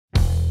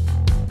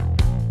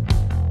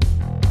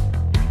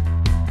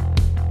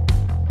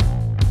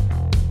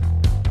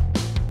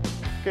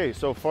Okay,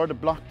 so for the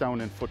block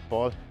down in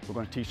football, we're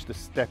going to teach the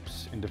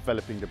steps in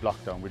developing the block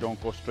down. We don't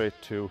go straight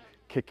to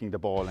kicking the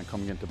ball and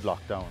coming into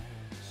block down.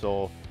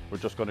 So we're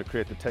just going to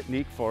create the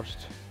technique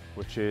first,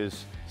 which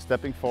is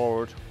stepping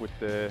forward with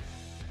the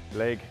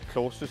leg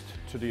closest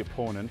to the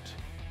opponent,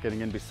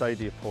 getting in beside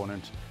the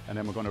opponent, and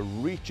then we're going to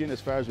reach in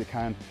as far as we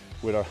can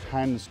with our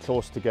hands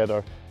close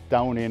together,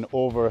 down in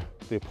over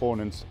the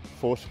opponent's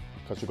foot,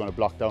 because you're going to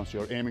block down, so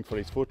you're aiming for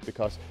his foot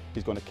because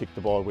he's going to kick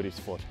the ball with his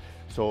foot.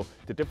 So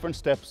the different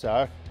steps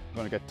are, I'm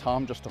going to get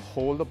Tom just to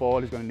hold the ball.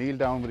 He's going to kneel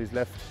down with his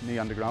left knee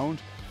on the ground.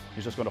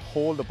 He's just going to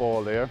hold the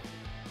ball there.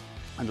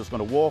 I'm just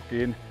going to walk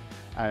in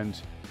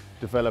and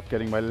develop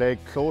getting my leg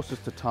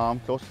closest to Tom,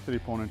 closest to the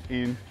opponent,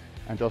 in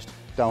and just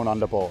down on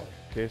the ball.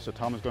 Okay, so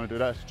Tom is going to do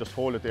that, just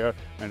hold it there,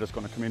 and I'm just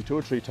going to come in 2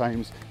 or 3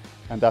 times,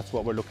 and that's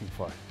what we're looking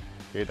for.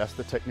 Okay, that's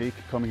the technique,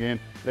 coming in,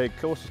 leg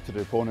closest to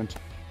the opponent,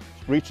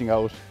 reaching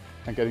out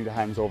and getting the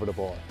hands over the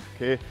ball.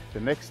 Okay, the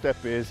next step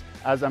is,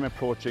 as I'm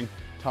approaching,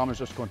 Tom is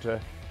just going to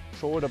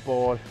throw the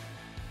ball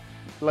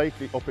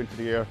lightly up into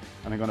the air,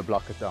 and I'm going to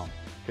block it down.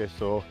 Okay,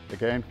 so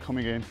again,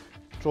 coming in,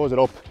 throws it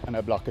up, and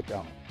I block it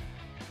down.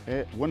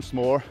 Okay, once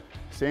more,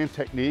 same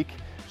technique,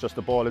 just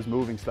the ball is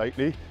moving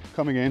slightly,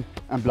 coming in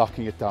and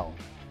blocking it down.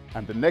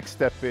 And the next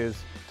step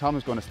is, Tom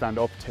is going to stand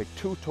up, take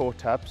 2 toe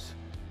taps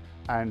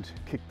and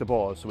kick the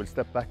ball. So we'll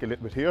step back a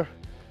little bit here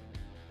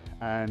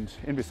and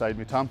in beside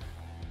me, Tom.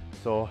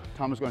 So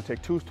Tom is going to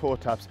take 2 toe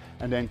taps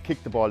and then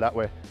kick the ball that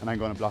way, and I'm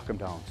going to block him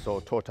down. So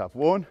toe tap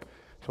 1,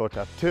 toe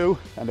tap 2,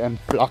 and then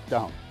block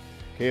down.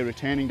 Okay,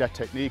 retaining that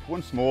technique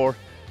once more.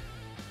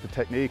 The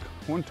technique,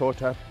 1 toe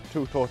tap,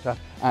 2 toe tap,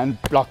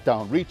 and block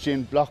down. Reach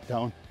in, block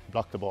down,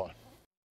 block the ball.